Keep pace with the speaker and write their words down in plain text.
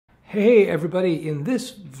Hey everybody, in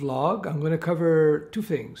this vlog I'm going to cover two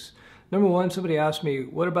things. Number one, somebody asked me,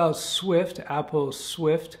 what about Swift, Apple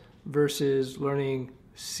Swift versus learning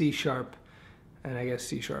C# and I guess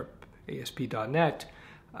C# ASP.NET.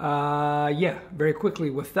 Yeah, very quickly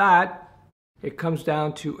with that, it comes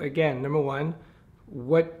down to, again, number one,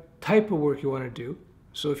 what type of work you want to do.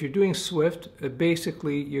 So if you're doing Swift,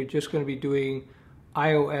 basically you're just going to be doing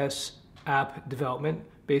iOS app development,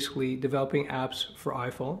 basically developing apps for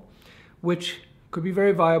iPhone, which could be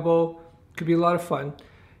very viable, could be a lot of fun.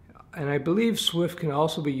 And I believe Swift can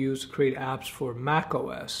also be used to create apps for Mac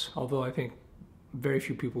OS, although I think very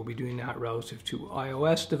few people will be doing that relative to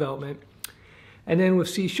iOS development. And then with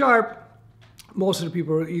C#, most of the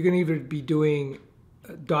people, you're going to either be doing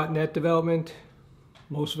 .NET development,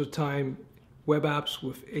 most of the time web apps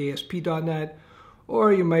with ASP.NET,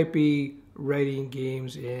 or you might be writing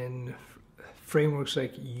games in frameworks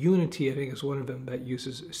like Unity, I think is one of them that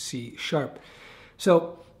uses C#.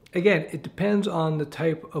 So again, it depends on the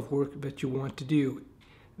type of work that you want to do.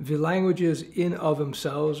 The languages in of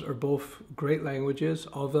themselves are both great languages,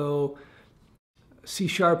 although C#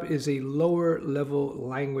 is a lower level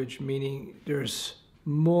language, meaning there's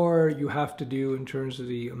more you have to do in terms of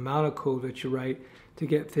the amount of code that you write to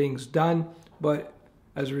get things done, but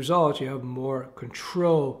as a result you have more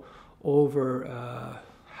control over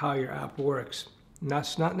how your app works. And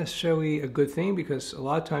that's not necessarily a good thing, because a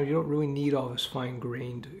lot of times you don't really need all this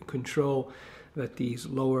fine-grained control that these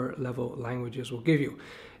lower level languages will give you.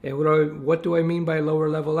 And what do I mean by lower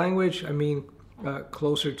level language? I mean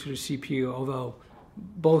closer to the CPU, although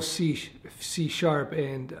both C#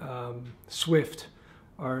 and Swift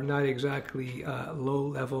are not exactly low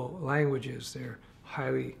level languages. They're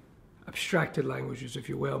highly abstracted languages, if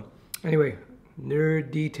you will. Anyway, nerd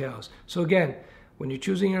details. So again, when you're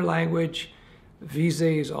choosing your language, these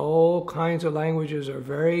days all kinds of languages are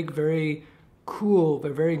very, very cool.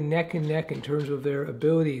 They're very neck and neck in terms of their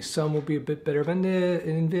abilities. Some will be a bit better than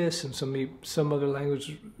in this, and some other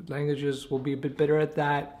languages will be a bit better at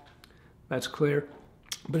that. That's clear.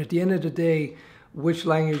 But at the end of the day, which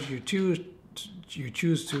language you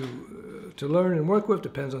choose to learn and work with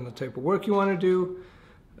depends on the type of work you want to do,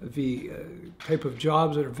 the type of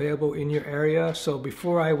jobs that are available in your area. So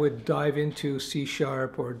before I would dive into C#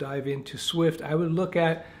 or dive into Swift, I would look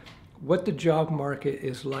at what the job market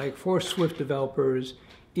is like for Swift developers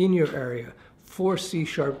in your area, for C#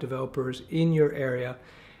 developers in your area,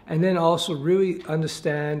 and then also really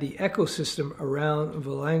understand the ecosystem around the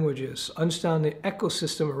languages, understand the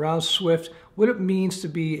ecosystem around Swift, what it means to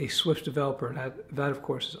be a Swift developer, and that of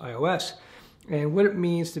course is iOS, and what it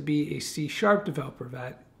means to be a C# developer.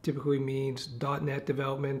 That typically means .NET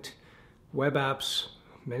development, web apps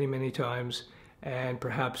many, many times, and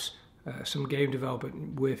perhaps some game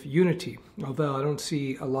development with Unity, although I don't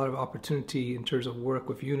see a lot of opportunity in terms of work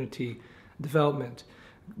with Unity development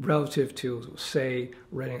relative to, say,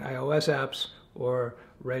 writing iOS apps or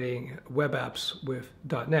writing web apps with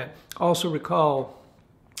 .NET. Also recall,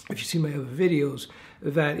 if you see my other videos,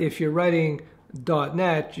 that if you're writing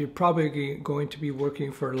 .NET, you're probably going to be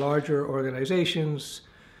working for larger organizations,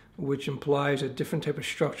 which implies a different type of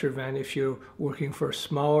structure than if you're working for a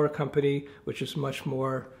smaller company, which is much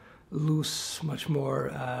more loose, much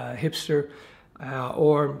more hipster,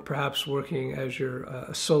 or perhaps working as your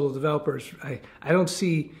solo developers. I don't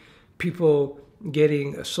see people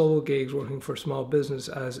getting solo gigs working for a small business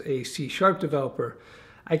as a C# developer.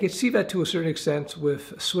 I could see that to a certain extent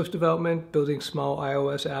with Swift development, building small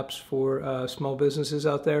iOS apps for small businesses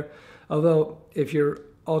out there. Although if your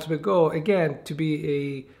ultimate goal, again, to be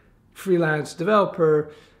a freelance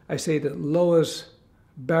developer, I say the lowest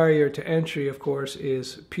barrier to entry, of course,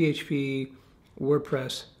 is PHP,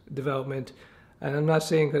 WordPress development. And I'm not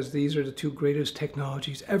saying because these are the two greatest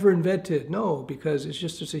technologies ever invented. No, because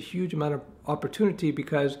there's a huge amount of opportunity,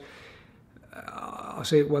 because I'll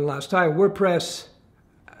say it one last time, WordPress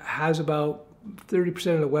has about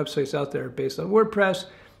 30% of the websites out there based on WordPress.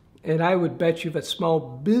 And I would bet you that small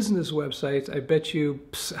business websites,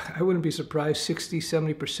 I wouldn't be surprised,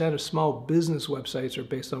 60–70% of small business websites are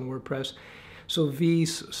based on WordPress. So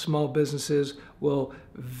these small businesses will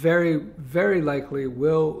very, very likely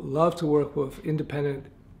love to work with independent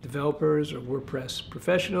developers or WordPress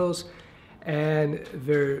professionals, and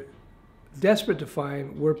they're desperate to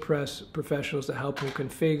find WordPress professionals to help them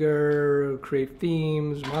configure, create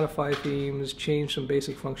themes, modify themes, change some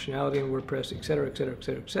basic functionality in WordPress, etc., etc.,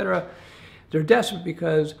 etc., etc. They're desperate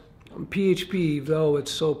because PHP, though it's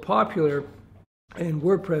so popular, and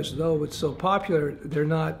WordPress, though it's so popular, they're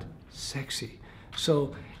not sexy.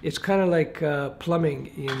 So it's kind of like plumbing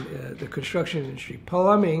in the construction industry.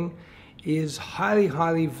 Plumbing is highly,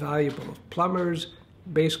 highly valuable. Plumbers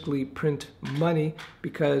basically print money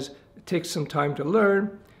because it takes some time to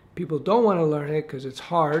learn. People don't want to learn it because it's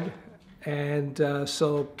hard. And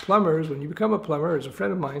so plumbers, when you become a plumber, as a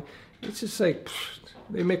friend of mine, it's just like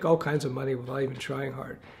they make all kinds of money without even trying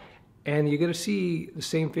hard. And you're going to see the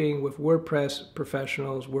same thing with WordPress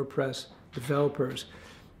professionals, WordPress developers,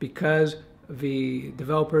 because the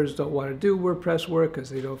developers don't want to do WordPress work because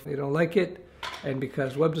they don't like it, and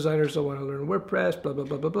because web designers don't want to learn WordPress, blah, blah,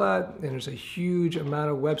 blah, blah, blah. And there's a huge amount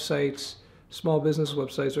of websites, small business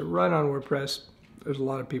websites that run on WordPress. There's a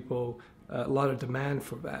lot of people, a lot of demand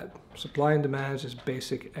for that. Supply and demand is just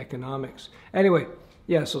basic economics. Anyway,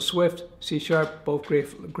 yeah, so Swift, C#, both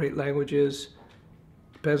great languages.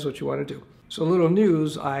 Depends what you want to do. So a little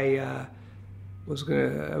news, I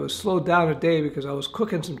was slowed down a day because I was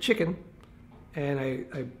cooking some chicken, and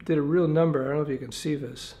I did a real number. I don't know if you can see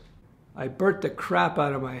this. I burnt the crap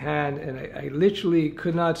out of my hand, and I literally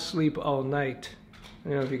could not sleep all night. I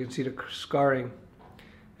don't know if you can see the scarring.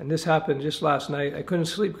 And this happened just last night. I couldn't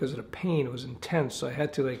sleep because of the pain. It was intense, so I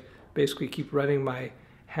had to basically keep running my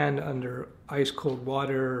hand under ice cold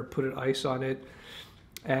water or put ice on it.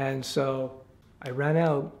 And so I ran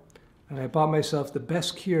out and I bought myself the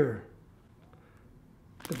best cure.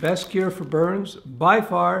 The best cure for burns, by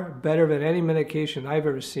far better than any medication I've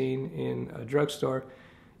ever seen in a drugstore,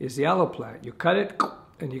 is the aloe plant. You cut it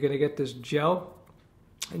and you're going to get this gel,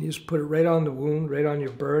 and you just put it right on the wound, right on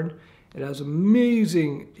your burn. It has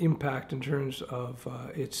amazing impact in terms of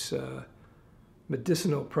its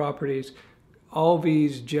medicinal properties. All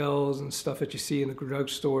these gels and stuff that you see in the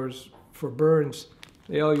drugstores for burns,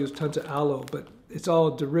 they all use tons of aloe, but it's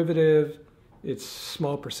all derivative, it's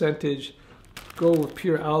small percentage. Go with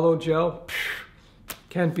pure aloe gel,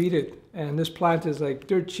 can't beat it. And this plant is like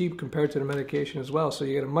dirt cheap compared to the medication as well, so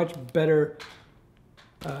you get a much better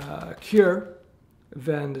cure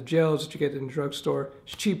than the gels that you get in the drugstore.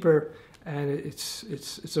 It's cheaper, and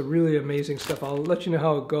it's a really amazing stuff. I'll let you know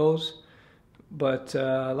how it goes. But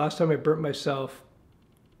last time I burnt myself,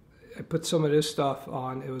 I put some of this stuff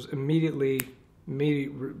on. It was immediate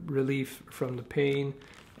relief from the pain,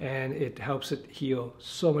 and it helps it heal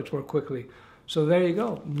so much more quickly. So there you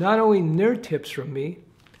go. Not only nerd tips from me,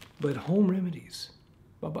 but home remedies.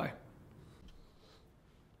 Bye-bye.